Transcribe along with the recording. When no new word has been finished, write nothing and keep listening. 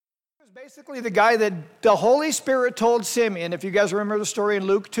Basically the guy that the Holy Spirit told Simeon, if you guys remember the story in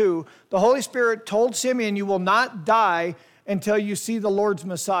Luke 2, the Holy Spirit told Simeon, you will not die until you see the Lord's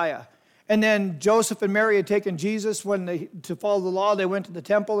Messiah. And then Joseph and Mary had taken Jesus to follow the law. They went to the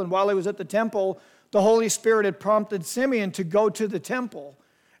temple, and while he was at the temple, the Holy Spirit had prompted Simeon to go to the temple.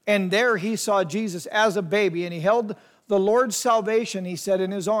 And there he saw Jesus as a baby, and he held the Lord's salvation, he said,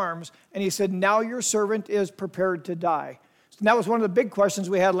 in his arms. And he said, now your servant is prepared to die. And that was one of the big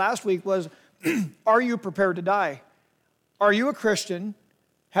questions we had last week was, are you prepared to die? Are you a Christian?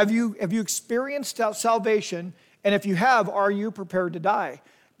 Have you experienced salvation? And if you have, are you prepared to die?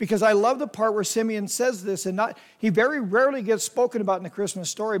 Because I love the part where Simeon says this, and he very rarely gets spoken about in the Christmas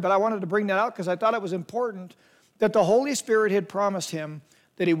story, but I wanted to bring that out because I thought it was important that the Holy Spirit had promised him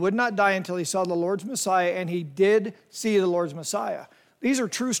that he would not die until he saw the Lord's Messiah, and he did see the Lord's Messiah. These are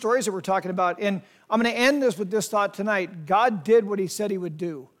true stories that we're talking about, and I'm going to end this with this thought tonight. God did what he said he would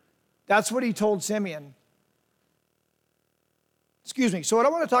do. That's what he told Simeon. Excuse me. So what I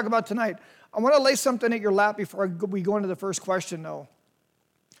want to talk about tonight, I want to lay something at your lap before we go into the first question, though.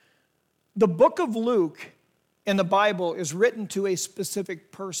 The book of Luke in the Bible is written to a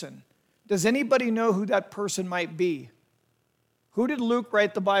specific person. Does anybody know who that person might be? Who did Luke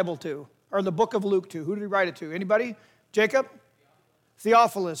write the Bible to? Or the book of Luke to? Who did he write it to? Anybody? Jacob?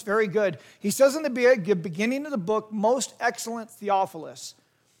 Theophilus. Very good. He says in the beginning of the book, most excellent Theophilus.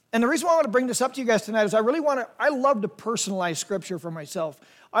 And the reason why I want to bring this up to you guys tonight is I love to personalize scripture for myself.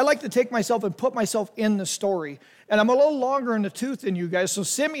 I like to take myself and put myself in the story. And I'm a little longer in the tooth than you guys. So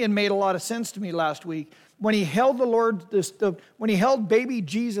Simeon made a lot of sense to me last week when he held when he held baby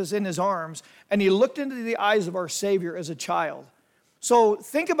Jesus in his arms and he looked into the eyes of our Savior as a child. So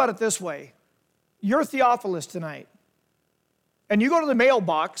think about it this way. You're Theophilus tonight. And you go to the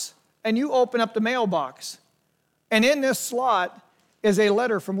mailbox and you open up the mailbox. And in this slot is a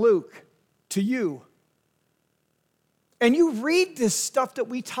letter from Luke to you. And you read this stuff that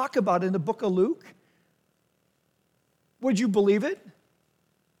we talk about in the book of Luke. Would you believe it?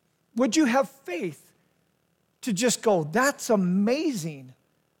 Would you have faith to just go, that's amazing?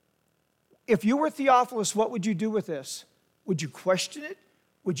 If you were Theophilus, what would you do with this? Would you question it?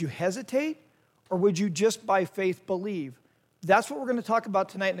 Would you hesitate? Or would you just by faith believe? That's what we're going to talk about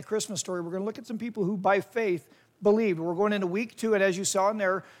tonight in the Christmas story. We're going to look at some people who by faith believed. We're going into week 2, and as you saw in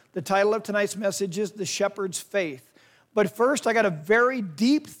there, the title of tonight's message is The Shepherd's Faith. But first, I got a very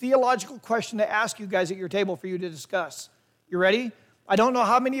deep theological question to ask you guys at your table for you to discuss. You ready? I don't know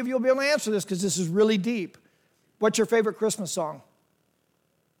how many of you will be able to answer this because this is really deep. What's your favorite Christmas song?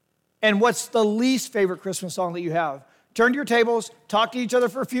 And what's the least favorite Christmas song that you have? Turn to your tables, talk to each other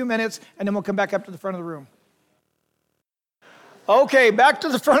for a few minutes, and then we'll come back up to the front of the room. Okay, back to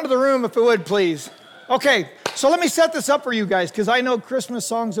the front of the room, if it would, please. Okay, so let me set this up for you guys, because I know Christmas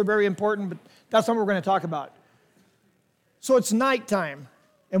songs are very important, but that's not what we're going to talk about. So it's nighttime,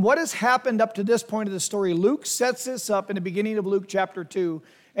 and what has happened up to this point of the story? Luke sets this up in the beginning of Luke chapter 2,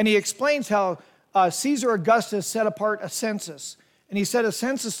 and he explains how Caesar Augustus set apart a census, and he set a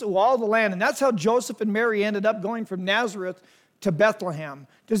census to all the land, and that's how Joseph and Mary ended up going from Nazareth to Bethlehem.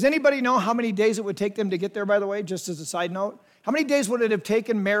 Does anybody know how many days it would take them to get there, by the way, just as a side note? How many days would it have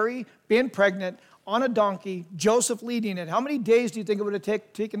taken Mary, being pregnant, on a donkey, Joseph leading it? How many days do you think it would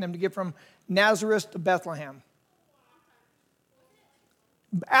have taken them to get from Nazareth to Bethlehem?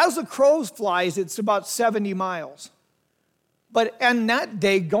 As the crow flies, it's about 70 miles. But on that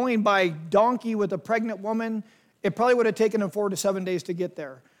day, going by donkey with a pregnant woman, it probably would have taken them 4 to 7 days to get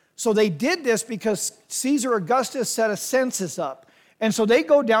there. So they did this because Caesar Augustus set a census up. And so they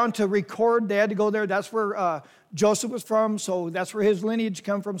go down to record. They had to go there. That's where Joseph was from, so that's where his lineage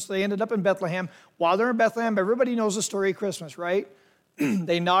come from. So they ended up in Bethlehem. While they're in Bethlehem, everybody knows the story of Christmas, right?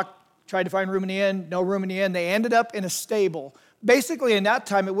 They knocked, tried to find room in the inn, no room in the inn. They ended up in a stable. Basically, in that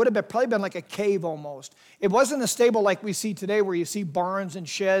time, it would have probably been like a cave almost. It wasn't a stable like we see today where you see barns and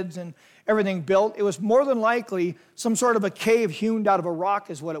sheds and everything built. It was more than likely some sort of a cave hewn out of a rock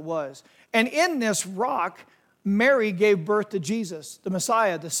is what it was. And in this rock, Mary gave birth to Jesus, the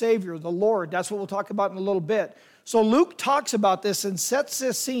Messiah, the Savior, the Lord. That's what we'll talk about in a little bit. So Luke talks about this and sets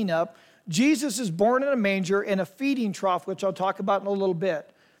this scene up. Jesus is born in a manger in a feeding trough, which I'll talk about in a little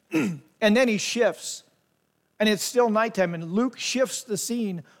bit. And then he shifts. And it's still nighttime. And Luke shifts the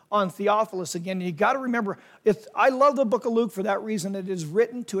scene on Theophilus again. And you got to remember, I love the book of Luke for that reason. It is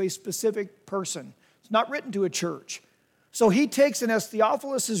written to a specific person. It's not written to a church. So he takes, and as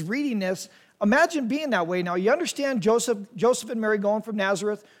Theophilus is reading this, imagine being that way. Now, you understand Joseph and Mary going from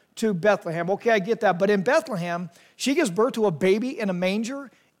Nazareth to Bethlehem. Okay, I get that. But in Bethlehem, she gives birth to a baby in a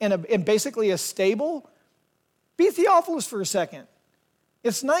manger, in basically a stable. Be Theophilus for a second.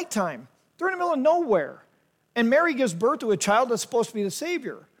 It's nighttime. They're in the middle of nowhere. And Mary gives birth to a child that's supposed to be the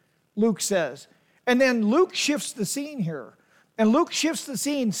Savior, Luke says. And then Luke shifts the scene here. And Luke shifts the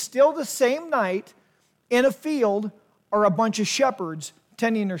scene still the same night. In a field are a bunch of shepherds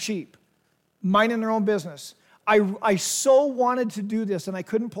tending their sheep, minding their own business. I so wanted to do this, and I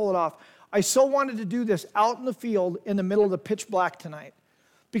couldn't pull it off. I so wanted to do this out in the field in the middle of the pitch black tonight,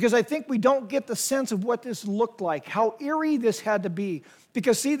 because I think we don't get the sense of what this looked like, how eerie this had to be.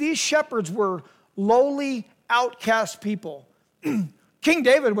 Because, see, these shepherds were lowly, outcast people. King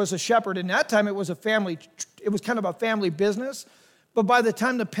David was a shepherd. In that time, it was kind of a family business. But by the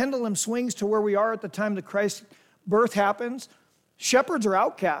time the pendulum swings to where we are at the time that Christ's birth happens, shepherds are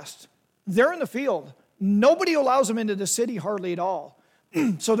outcasts. They're in the field. Nobody allows them into the city hardly at all.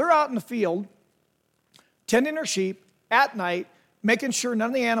 So they're out in the field, tending their sheep at night, making sure none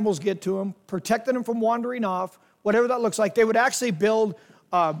of the animals get to them, protecting them from wandering off, whatever that looks like. They would actually build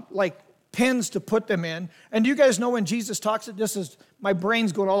like pens to put them in. And do you guys know when Jesus talks, my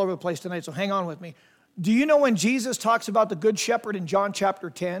brain's going all over the place tonight, so hang on with me. Do you know when Jesus talks about the good shepherd in John chapter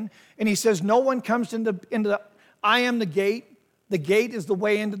 10, and he says, no one comes into the, I am the gate is the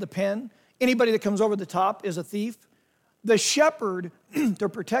way into the pen. Anybody that comes over the top is a thief. The shepherd, to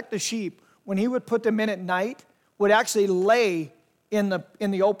protect the sheep, when he would put them in at night, would actually lay in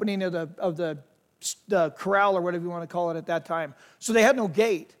the opening of the corral, or whatever you want to call it at that time. So they had no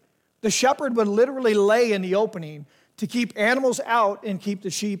gate. The shepherd would literally lay in the opening to keep animals out and keep the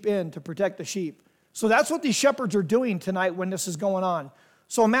sheep in, to protect the sheep. So that's what these shepherds are doing tonight when this is going on.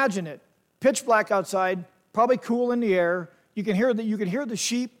 So imagine it. Pitch black outside, probably cool in the air. You can hear the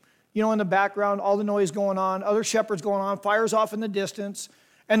sheep, in the background, all the noise going on, other shepherds going on, fires off in the distance.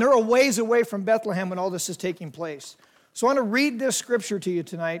 And they're a ways away from Bethlehem when all this is taking place. So I want to read this scripture to you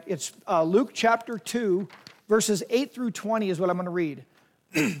tonight. It's Luke chapter 2, verses 8 through 20 is what I'm going to read.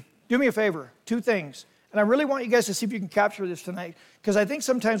 Do me a favor, 2 things. And I really want you guys to see if you can capture this tonight, because I think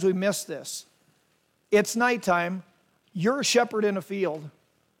sometimes we miss this. It's nighttime. You're a shepherd in a field.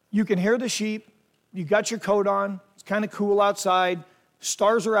 You can hear the sheep. You got your coat on. It's kind of cool outside.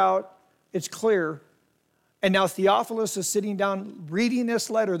 Stars are out. It's clear. And now Theophilus is sitting down reading this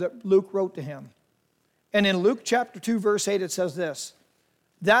letter that Luke wrote to him. And in Luke chapter 2, verse 8, it says this.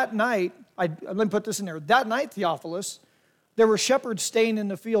 That night, let me put this in there. That night, Theophilus, there were shepherds staying in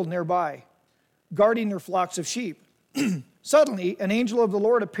the field nearby, guarding their flocks of sheep. Suddenly, an angel of the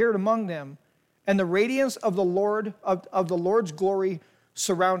Lord appeared among them, and the radiance of the Lord's glory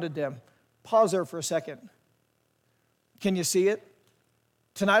surrounded them. Pause there for a second. Can you see it?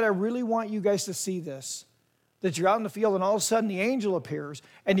 Tonight, I really want you guys to see this, that you're out in the field, and all of a sudden, the angel appears.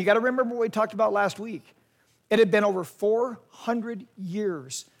 And you got to remember what we talked about last week. It had been over 400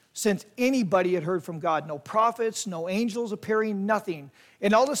 years since anybody had heard from God. No prophets, no angels appearing, nothing.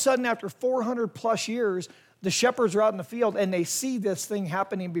 And all of a sudden, after 400 plus years, the shepherds are out in the field, and they see this thing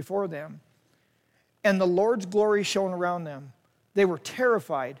happening before them. And the Lord's glory shone around them. They were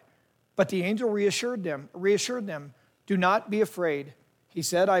terrified, but the angel reassured them, do not be afraid. He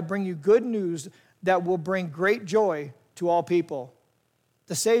said, I bring you good news that will bring great joy to all people.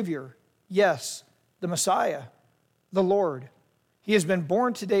 The Savior, yes, the Messiah, the Lord. He has been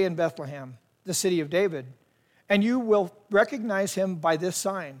born today in Bethlehem, the city of David, and you will recognize him by this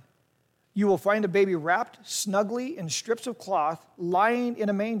sign. You will find a baby wrapped snugly in strips of cloth, lying in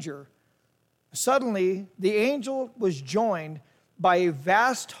a manger. Suddenly, the angel was joined by a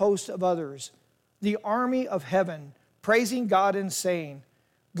vast host of others, the army of heaven, praising God and saying,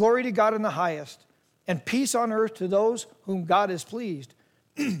 Glory to God in the highest, and peace on earth to those whom God is pleased.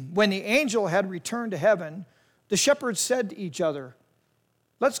 When the angel had returned to heaven, the shepherds said to each other,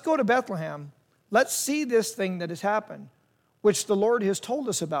 Let's go to Bethlehem. Let's see this thing that has happened, which the Lord has told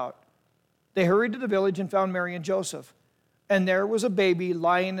us about. They hurried to the village and found Mary and Joseph, and there was a baby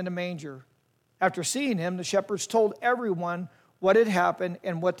lying in a manger. After seeing him, the shepherds told everyone what had happened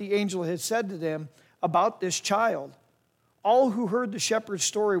and what the angel had said to them about this child. All who heard the shepherd's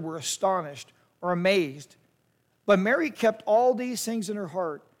story were astonished or amazed. But Mary kept all these things in her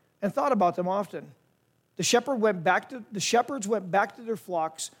heart and thought about them often. The shepherds went back to their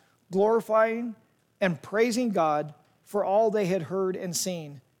flocks, glorifying and praising God for all they had heard and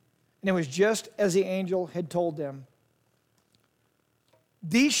seen. And it was just as the angel had told them.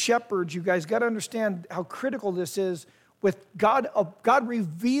 These shepherds, you guys got to understand how critical this is with God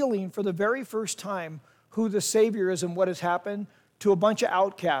revealing for the very first time who the Savior is and what has happened to a bunch of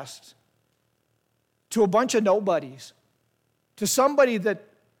outcasts, to a bunch of nobodies, to somebody that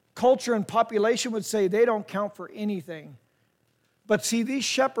culture and population would say they don't count for anything. But see, these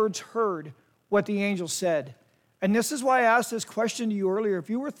shepherds heard what the angel said, And this is why I asked this question to you earlier. If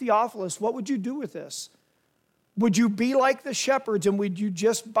you were Theophilus, what would you do with this? Would you be like the shepherds, and would you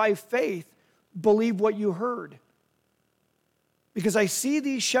just by faith believe what you heard? Because I see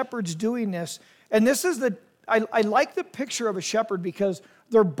these shepherds doing this. And this is I like the picture of a shepherd because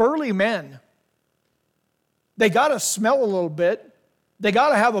they're burly men. They got to smell a little bit. They got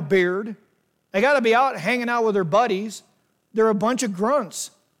to have a beard. They got to be out hanging out with their buddies. They're a bunch of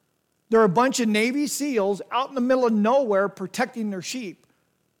grunts. They're a bunch of Navy SEALs out in the middle of nowhere protecting their sheep.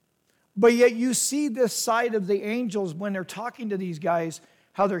 But yet you see this side of the angels when they're talking to these guys,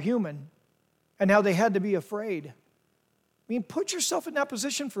 how they're human and how they had to be afraid. I mean, put yourself in that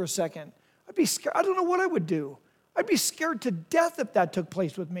position for a second. I'd be scared. I don't know what I would do. I'd be scared to death if that took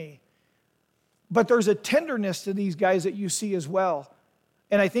place with me. But there's a tenderness to these guys that you see as well.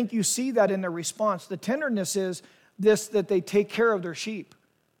 And I think you see that in their response. The tenderness is this, that they take care of their sheep.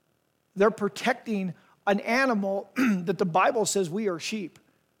 They're protecting an animal that the Bible says we are sheep.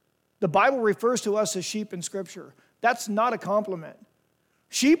 The Bible refers to us as sheep in Scripture. That's not a compliment.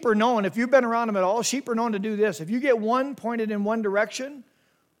 Sheep are known, if you've been around them at all, sheep are known to do this. If you get one pointed in one direction,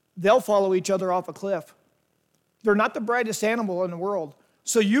 they'll follow each other off a cliff. They're not the brightest animal in the world.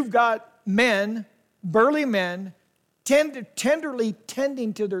 So you've got men, burly men, tenderly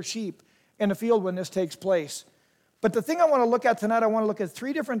tending to their sheep in the field when this takes place. But the thing I want to look at tonight, I want to look at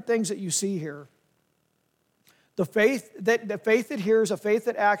three different things that you see here. The faith that hears, a faith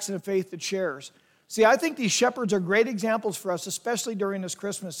that acts, and a faith that shares. See, I think these shepherds are great examples for us, especially during this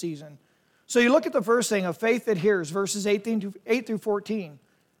Christmas season. So you look at the first thing, a faith that hears, verses 8 through 14.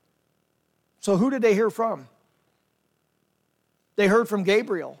 So who did they hear from? They heard from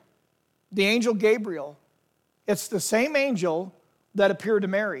Gabriel, the angel Gabriel. It's the same angel that appeared to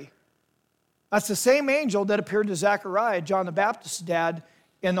Mary. That's the same angel that appeared to Zechariah, John the Baptist's dad,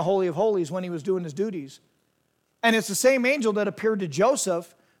 in the Holy of Holies when he was doing his duties. And it's the same angel that appeared to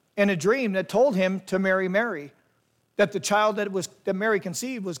Joseph in a dream that told him to marry Mary, that the child that Mary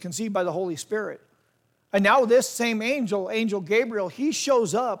conceived was conceived by the Holy Spirit. And now this same angel, Angel Gabriel, he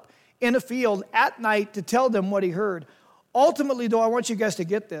shows up in a field at night to tell them what he heard. Ultimately, though, I want you guys to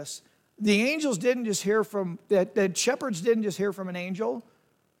get this. The angels didn't just hear from, the shepherds didn't just hear from an angel.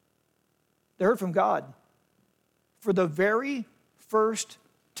 They heard from God. For the very first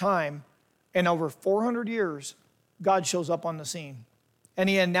time in over 400 years, God shows up on the scene. And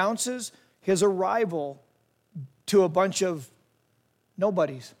he announces his arrival to a bunch of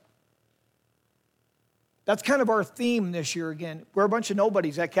nobodies. That's kind of our theme this year again. We're a bunch of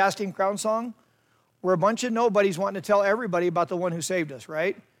nobodies. That Casting Crown song, we're a bunch of nobodies wanting to tell everybody about the one who saved us,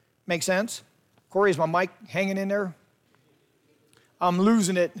 right? Make sense? Corey, is my mic hanging in there? I'm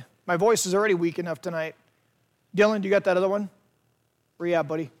losing it. My voice is already weak enough tonight. Dylan, do you got that other one? Where you at,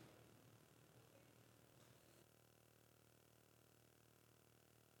 buddy?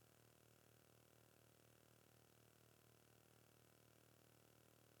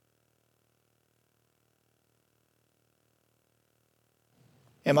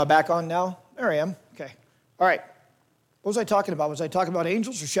 Am I back on now? There I am. Okay. All right. What was I talking about? Was I talking about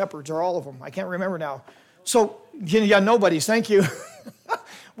angels or shepherds or all of them? I can't remember now. So, yeah, nobodies. Thank you.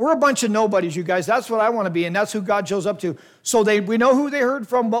 We're a bunch of nobodies, you guys. That's what I want to be, and that's who God shows up to. So we know who they heard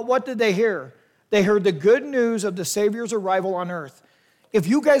from, but what did they hear? They heard the good news of the Savior's arrival on earth. If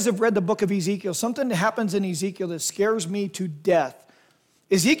you guys have read the book of Ezekiel, something that happens in Ezekiel that scares me to death.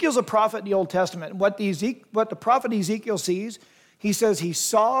 Ezekiel's a prophet in the Old Testament. What the prophet Ezekiel sees, he says he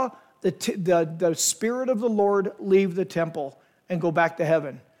saw the Spirit of the Lord leave the temple and go back to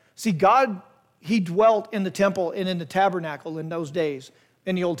heaven. See, God, he dwelt in the temple and in the tabernacle in those days,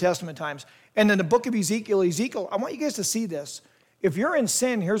 in the Old Testament times. And in the book of Ezekiel, I want you guys to see this. If you're in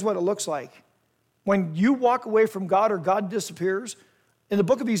sin, here's what it looks like. When you walk away from God or God disappears, in the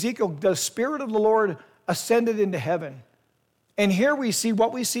book of Ezekiel, the Spirit of the Lord ascended into heaven. And here we see,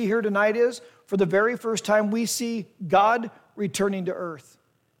 what we see here tonight is, for the very first time, we see God returning to earth.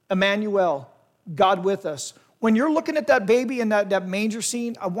 Emmanuel, God with us. When you're looking at that baby in that manger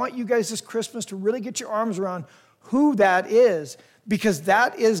scene, I want you guys this Christmas to really get your arms around who that is, because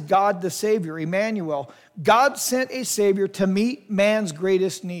that is God the Savior, Emmanuel. God sent a Savior to meet man's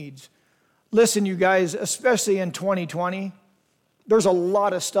greatest needs. Listen, you guys, especially in 2020, there's a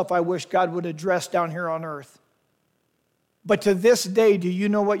lot of stuff I wish God would address down here on earth. But to this day, do you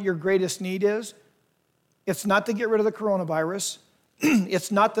know what your greatest need is? It's not to get rid of the coronavirus.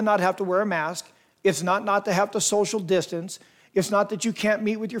 It's not to not have to wear a mask. It's not to have to social distance. It's not that you can't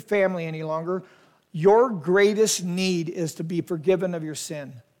meet with your family any longer. Your greatest need is to be forgiven of your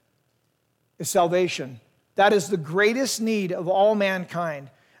sin. It's salvation. That is the greatest need of all mankind.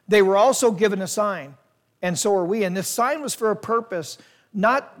 They were also given a sign. and so are we. And this sign was for a purpose,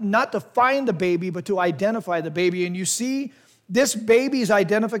 not to find the baby, but to identify the baby. And you see this baby's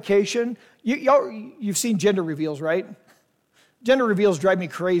identification. You've seen gender reveals, right? Gender reveals drive me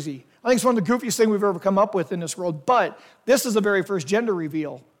crazy. I think it's one of the goofiest things we've ever come up with in this world, but this is the very first gender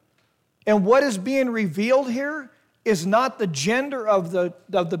reveal. And what is being revealed here is not the gender of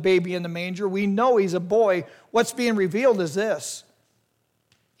the baby in the manger. We know he's a boy. What's being revealed is this.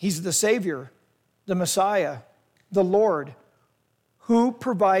 He's the Savior, the Messiah, the Lord, who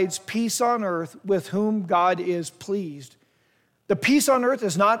provides peace on earth, with whom God is pleased. The peace on earth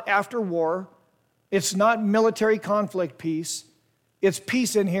is not after war. It's not military conflict peace. It's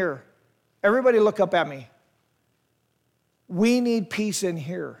peace in here. Everybody look up at me. We need peace in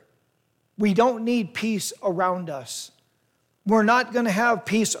here. We don't need peace around us. We're not going to have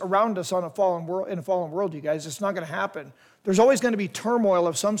peace around us in a fallen world, you guys. It's not going to happen. There's always going to be turmoil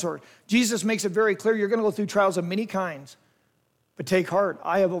of some sort. Jesus makes it very clear you're going to go through trials of many kinds. But take heart,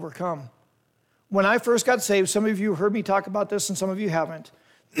 I have overcome. When I first got saved, some of you heard me talk about this and some of you haven't.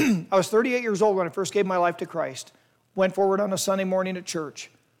 I was 38 years old when I first gave my life to Christ. Went forward on a Sunday morning at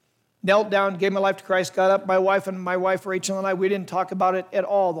church. Knelt down, gave my life to Christ, got up. My wife Rachel and I, we didn't talk about it at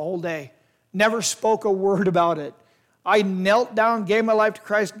all the whole day. Never spoke a word about it. I knelt down, gave my life to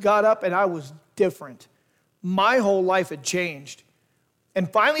Christ, got up, and I was different. My whole life had changed.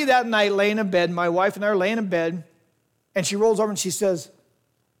 And finally that night, laying in bed, my wife and I are laying in bed, and she rolls over and she says,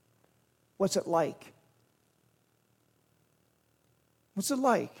 "What's it like? What's it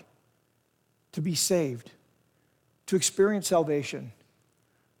like to be saved, to experience salvation?"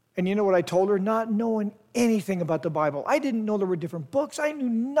 And you know what I told her? Not knowing anything about the Bible. I didn't know there were different books. I knew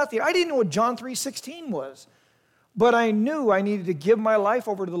nothing. I didn't know what John 3:16 was. But I knew I needed to give my life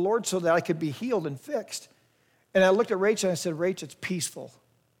over to the Lord so that I could be healed and fixed. And I looked at Rachel and I said, "Rach, it's peaceful."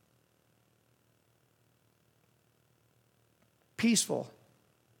 Peaceful.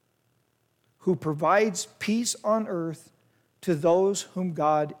 Who provides peace on earth to those whom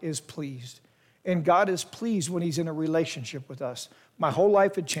God is pleased. And God is pleased when he's in a relationship with us. My whole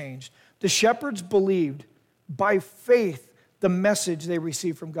life had changed. The shepherds believed by faith the message they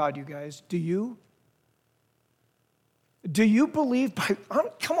received from God, you guys. Do you? Do you believe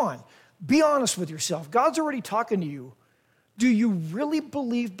come on, be honest with yourself. God's already talking to you. Do you really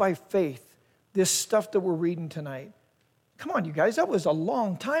believe by faith this stuff that we're reading tonight? Come on, you guys, that was a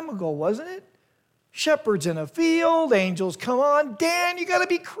long time ago, wasn't it? Shepherds in a field, angels, come on. Dan, you got to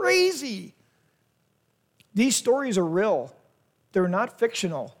be crazy. These stories are real. They're not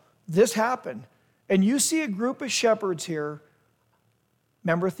fictional. This happened. And you see a group of shepherds here.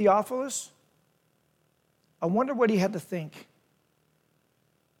 Remember Theophilus? I wonder what he had to think.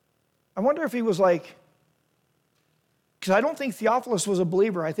 I wonder if he was like, because I don't think Theophilus was a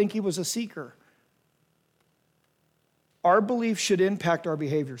believer. I think he was a seeker. Our belief should impact our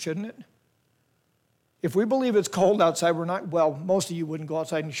behavior, shouldn't it? If we believe it's cold outside, we're not, well, most of you wouldn't go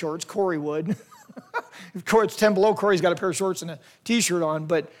outside in shorts. Corey would. If it's 10 below, Corey's got a pair of shorts and a t-shirt on.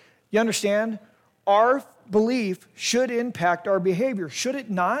 But you understand? Our belief should impact our behavior. Should it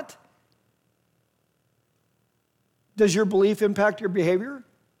not? Does your belief impact your behavior?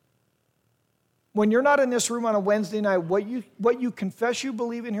 When you're not in this room on a Wednesday night, what you confess you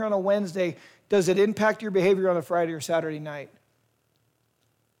believe in here on a Wednesday, does it impact your behavior on a Friday or Saturday night?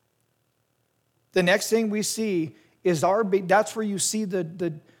 The next thing we see is that's where you see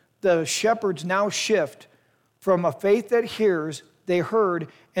the shepherds now shift from a faith that hears, they heard,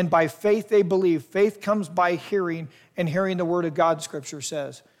 and by faith they believe. Faith comes by hearing, and hearing the word of God, Scripture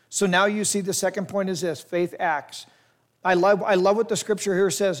says. So now you see the second point is this, faith acts. I love what the Scripture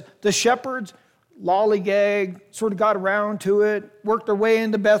here says. The shepherds lollygag, sort of got around to it, worked their way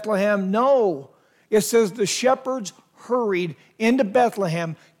into Bethlehem. No, it says the shepherds hurried into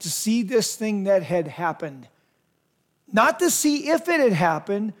Bethlehem to see this thing that had happened. Not to see if it had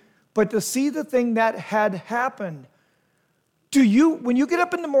happened, but to see the thing that had happened. When you get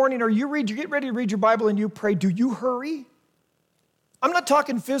up in the morning or you get ready to read your Bible and you pray, do you hurry? I'm not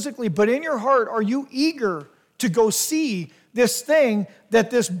talking physically, but in your heart, are you eager to go see this thing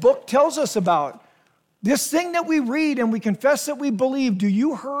that this book tells us about? This thing that we read and we confess that we believe, do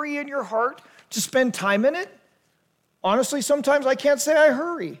you hurry in your heart to spend time in it? Honestly, sometimes I can't say I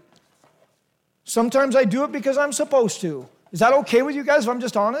hurry. Sometimes I do it because I'm supposed to. Is that okay with you guys if I'm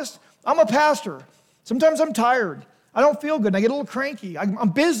just honest? I'm a pastor. Sometimes I'm tired. I don't feel good. And I get a little cranky. I'm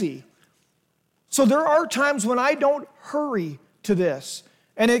busy. So there are times when I don't hurry to this,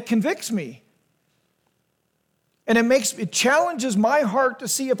 and it convicts me. And it challenges my heart to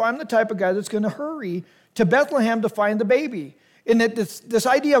see if I'm the type of guy that's going to hurry to Bethlehem to find the baby. And that this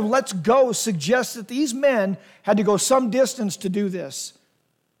idea of let's go suggests that these men had to go some distance to do this.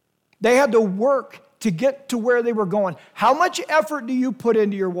 They had to work to get to where they were going. How much effort do you put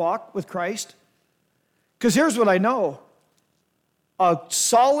into your walk with Christ? Because here's what I know. A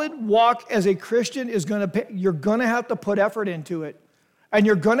solid walk as a Christian is you're going to have to put effort into it. And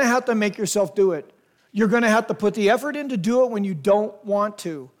you're going to have to make yourself do it. You're going to have to put the effort in to do it when you don't want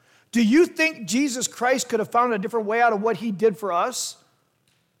to. Do you think Jesus Christ could have found a different way out of what he did for us?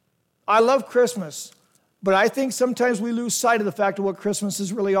 I love Christmas, but I think sometimes we lose sight of the fact of what Christmas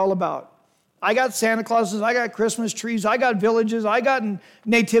is really all about. I got Santa Clauses, I got Christmas trees, I got villages, I got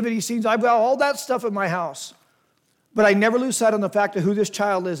nativity scenes, I've got all that stuff at my house. But I never lose sight on the fact of who this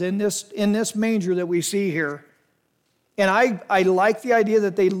child is in this manger that we see here. And I like the idea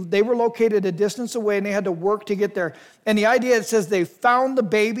that they were located a distance away and they had to work to get there. And the idea, it says they found the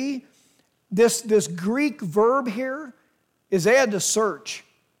baby. This Greek verb here is they had to search.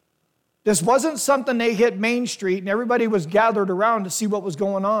 This wasn't something they hit Main Street and everybody was gathered around to see what was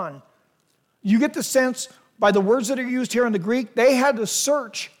going on. You get the sense by the words that are used here in the Greek, they had to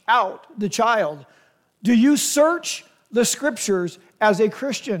search out the child. Do you search the scriptures as a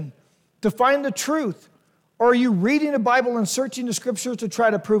Christian to find the truth? Or are you reading the Bible and searching the scriptures to try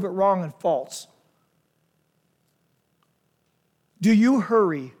to prove it wrong and false? Do you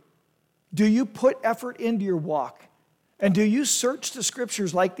hurry? Do you put effort into your walk? And do you search the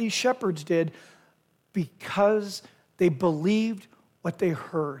scriptures like these shepherds did because they believed what they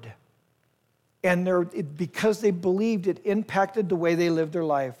heard? And because they believed, it impacted the way they lived their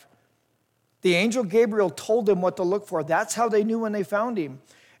life. The angel Gabriel told them what to look for. That's how they knew when they found him.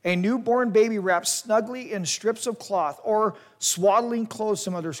 A newborn baby wrapped snugly in strips of cloth, or swaddling clothes,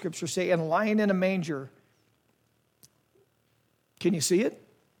 some other scriptures say, and lying in a manger. Can you see it?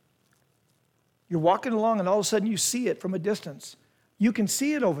 You're walking along and all of a sudden you see it from a distance. You can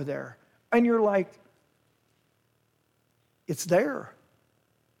see it over there. And you're like, it's there.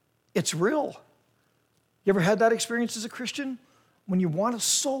 It's real. You ever had that experience as a Christian? When you want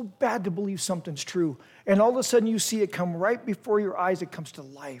so bad to believe something's true, and all of a sudden you see it come right before your eyes, it comes to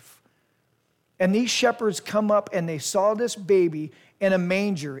life. And these shepherds come up and they saw this baby in a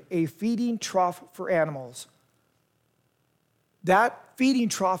manger, a feeding trough for animals. That feeding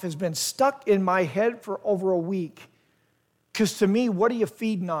trough has been stuck in my head for over a week. Because to me, what are you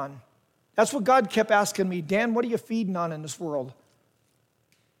feeding on? That's what God kept asking me. Dan, what are you feeding on in this world?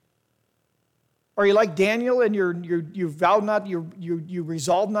 Are you like Daniel and you vowed not, you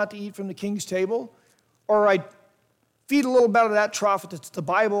resolved not to eat from the king's table? Or I feed a little bit of that trough, it's the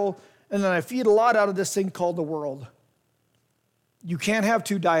Bible, and then I feed a lot out of this thing called the world. You can't have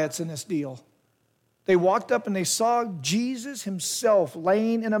two diets in this deal. They walked up and they saw Jesus himself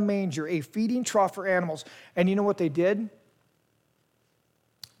laying in a manger, a feeding trough for animals. And you know what they did?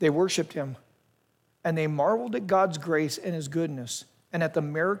 They worshiped him. And they marveled at God's grace and his goodness, and at the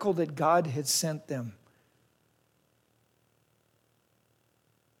miracle that God had sent them.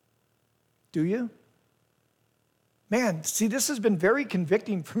 Do you? Man, see, this has been very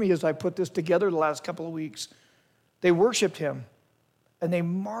convicting for me as I put this together the last couple of weeks. They worshiped him, and they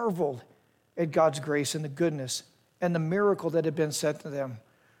marveled at God's grace and the goodness and the miracle that had been sent to them.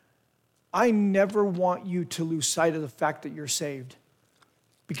 I never want you to lose sight of the fact that you're saved.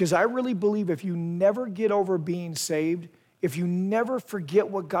 Because I really believe if you never get over being saved, if you never forget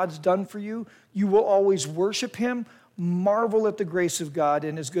what God's done for you, you will always worship him, marvel at the grace of God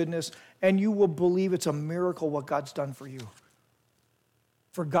and his goodness, and you will believe it's a miracle what God's done for you.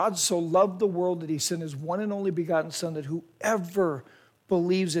 For God so loved the world that he sent his one and only begotten Son, that whoever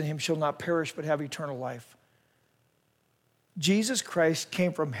believes in him shall not perish but have eternal life. Jesus Christ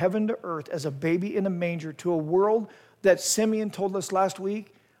came from heaven to earth as a baby in a manger to a world that Simeon told us last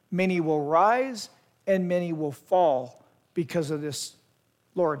week, many will rise and many will fall because of this,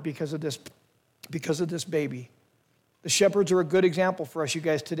 Lord, because of this baby. The shepherds are a good example for us, you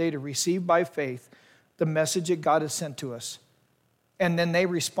guys, today to receive by faith the message that God has sent to us. And then they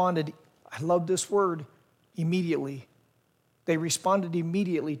responded, I love this word, immediately. They responded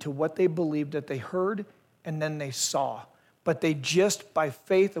immediately to what they believed that they heard and then they saw. But they just, by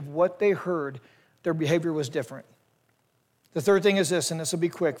faith of what they heard, their behavior was different. The third thing is this, and this will be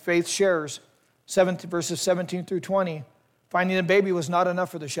quick. Faith shares, verses 17 through 20. Finding a baby was not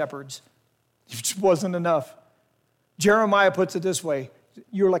enough for the shepherds. It just wasn't enough. Jeremiah puts it this way.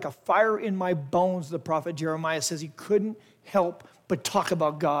 You're like a fire in my bones, the prophet Jeremiah says. He couldn't help but talk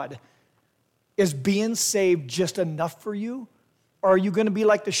about God. Is being saved just enough for you? Or are you going to be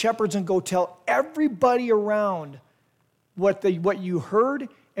like the shepherds and go tell everybody around what you heard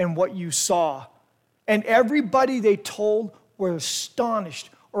and what you saw? And everybody they told were astonished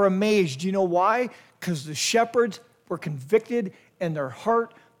or amazed. You know why? Because the shepherds were convicted in their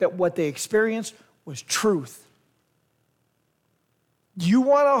heart that what they experienced was truth. You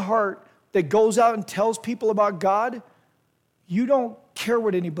want a heart that goes out and tells people about God? You don't care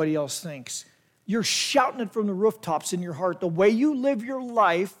what anybody else thinks. You're shouting it from the rooftops in your heart. The way you live your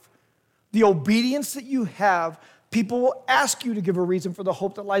life, the obedience that you have, people will ask you to give a reason for the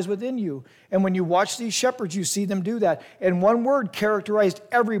hope that lies within you. And when you watch these shepherds, you see them do that. And one word characterized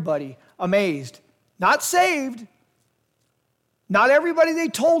everybody: amazed. Not saved. Not everybody they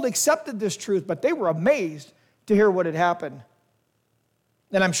told accepted this truth, but they were amazed to hear what had happened.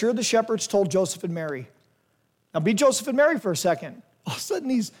 And I'm sure the shepherds told Joseph and Mary. Now be Joseph and Mary for a second. All of a sudden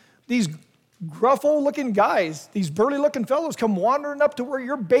these gruff old looking guys, these burly looking fellows come wandering up to where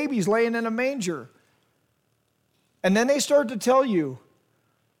your baby's laying in a manger. And then they start to tell you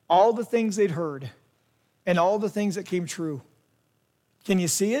all the things they'd heard and all the things that came true. Can you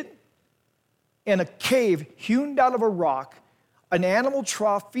see it? In a cave hewn out of a rock, an animal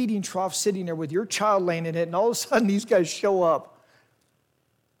trough, feeding trough sitting there with your child laying in it, and all of a sudden these guys show up.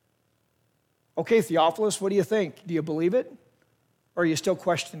 Okay, Theophilus, what do you think? Do you believe it? Or are you still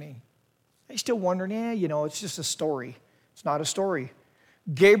questioning? Are you still wondering, it's just a story. It's not a story.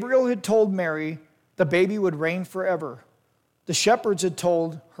 Gabriel had told Mary the baby would reign forever. The shepherds had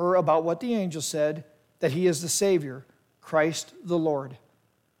told her about what the angel said, that he is the Savior, Christ the Lord.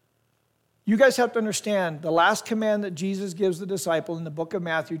 You guys have to understand, the last command that Jesus gives the disciple in the book of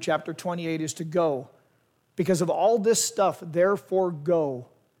Matthew, chapter 28, is to go. Because of all this stuff, therefore go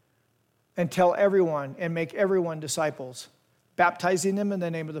and tell everyone and make everyone disciples, baptizing them in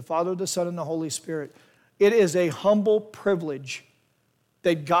the name of the Father, the Son, and the Holy Spirit. It is a humble privilege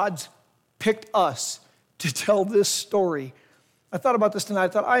that God's picked us to tell this story. I thought about this tonight. I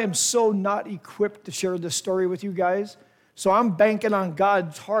thought, I am so not equipped to share this story with you guys. So I'm banking on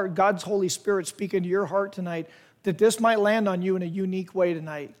God's heart, God's Holy Spirit speaking to your heart tonight, that this might land on you in a unique way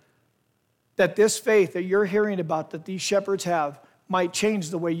tonight. That this faith that you're hearing about, that these shepherds have, might change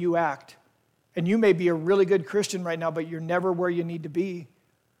the way you act. And you may be a really good Christian right now, but you're never where you need to be.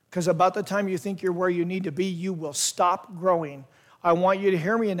 Because about the time you think you're where you need to be, you will stop growing. I want you to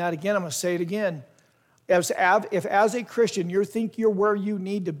hear me in that again. I'm going to say it again. If as a Christian you think you're where you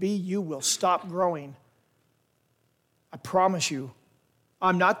need to be, you will stop growing. I promise you,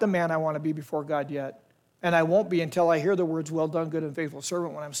 I'm not the man I want to be before God yet. And I won't be until I hear the words, well done, good and faithful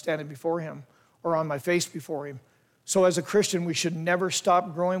servant, when I'm standing before him or on my face before him. So as a Christian, we should never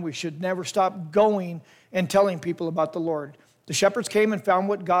stop growing. We should never stop going and telling people about the Lord. The shepherds came and found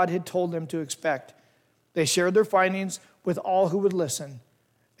what God had told them to expect. They shared their findings with all who would listen.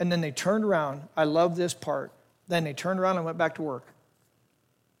 And then they turned around. I love this part. Then they turned around and went back to work.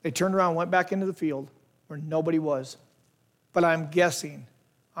 They turned around and went back into the field where nobody was. But I'm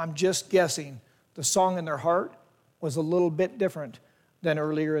just guessing, the song in their heart was a little bit different than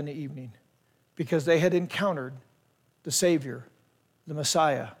earlier in the evening because they had encountered the Savior, the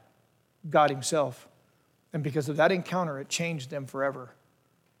Messiah, God himself. And because of that encounter, it changed them forever.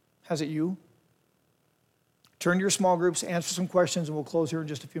 Has it you? Turn to your small groups, answer some questions, and we'll close here in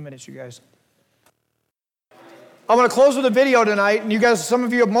just a few minutes, you guys. I'm going to close with a video tonight, and you guys,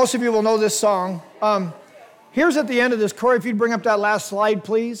 most of you will know this song. Here's at the end of this. Corey, if you'd bring up that last slide,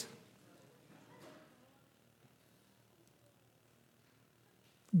 please.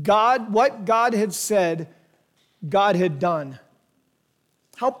 What God had said, God had done.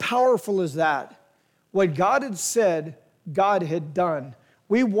 How powerful is that? What God had said, God had done.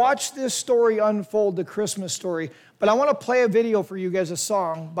 We watched this story unfold, the Christmas story, but I want to play a video for you guys, a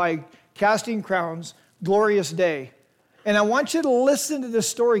song by Casting Crowns, Glorious Day. And I want you to listen to this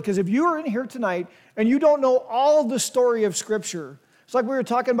story, because if you are in here tonight and you don't know all the story of Scripture, it's like we were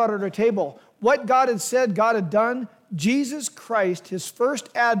talking about at our table. What God had said, God had done. Jesus Christ, his first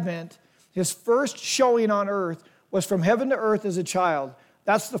advent, his first showing on earth was from heaven to earth as a child.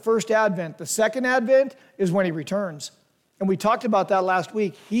 That's the first advent. The second advent is when he returns. And we talked about that last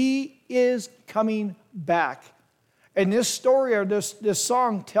week. He is coming back. And this story, or this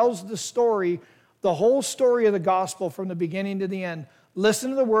song, tells the story, the whole story of the gospel from the beginning to the end. Listen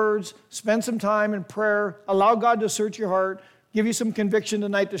to the words, spend some time in prayer, allow God to search your heart, give you some conviction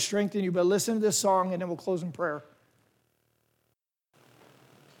tonight to strengthen you, but listen to this song and then we'll close in prayer.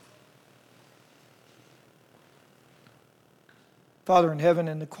 Father in heaven,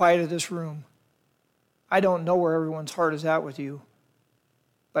 in the quiet of this room, I don't know where everyone's heart is at with you,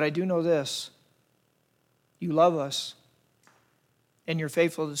 but I do know this. You love us, and you're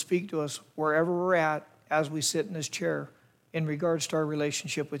faithful to speak to us wherever we're at as we sit in this chair in regards to our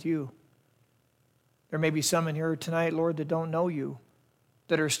relationship with you. There may be some in here tonight, Lord, that don't know you,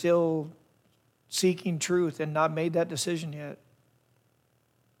 that are still seeking truth and not made that decision yet.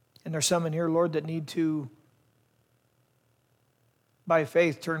 And there's some in here, Lord, that need to, by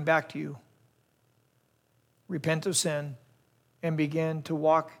faith, turn back to you, repent of sin, and begin to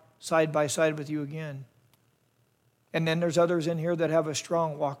walk side by side with you again. And then there's others in here that have a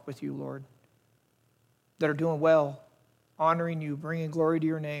strong walk with you, Lord, that are doing well, honoring you, bringing glory to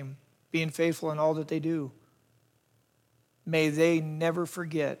your name, being faithful in all that they do. May they never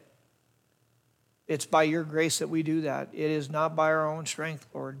forget it's by your grace that we do that. It is not by our own strength,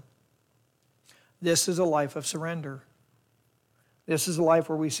 Lord. This is a life of surrender. This is a life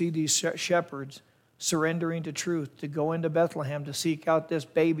where we see these shepherds surrendering to truth, to go into Bethlehem to seek out this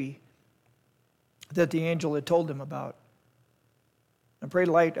baby that the angel had told them about. I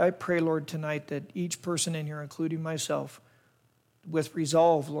pray, Lord, tonight that each person in here, including myself, with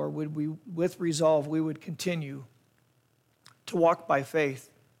resolve, Lord, we would continue to walk by faith.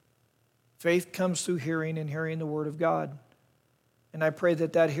 Faith comes through hearing, and hearing the word of God. And I pray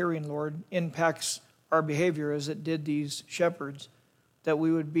that hearing, Lord, impacts our behavior as it did these shepherds, that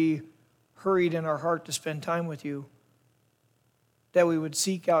we would be hurried in our heart to spend time with you, that we would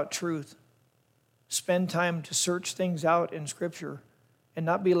seek out truth, spend time to search things out in Scripture, and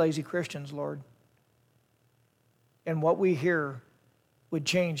not be lazy Christians, Lord. And what we hear would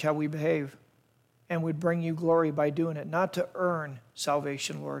change how we behave and would bring you glory by doing it, not to earn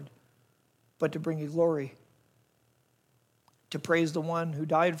salvation, Lord, but to bring you glory, to praise the one who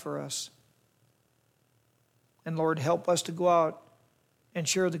died for us. And Lord, help us to go out and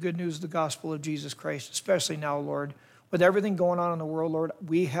share the good news of the gospel of Jesus Christ, especially now, Lord. With everything going on in the world, Lord,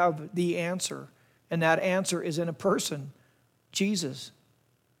 we have the answer, and that answer is in a person, Jesus.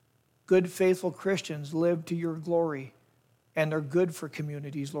 Good, faithful Christians live to your glory, and they're good for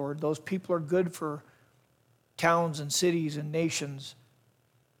communities, Lord. Those people are good for towns and cities and nations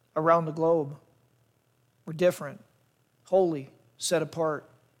around the globe. We're different, holy, set apart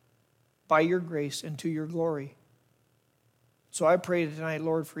by your grace and to your glory. So I pray tonight,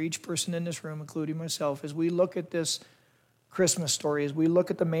 Lord, for each person in this room, including myself, as we look at this Christmas story, as we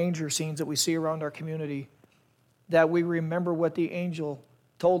look at the manger scenes that we see around our community, that we remember what the angel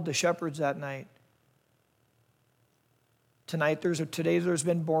told the shepherds that night. Today there's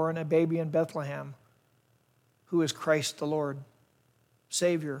been born a baby in Bethlehem who is Christ the Lord,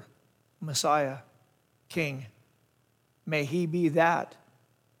 Savior, Messiah, King. May he be that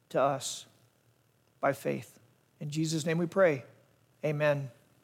to us by faith. In Jesus' name we pray. Amen.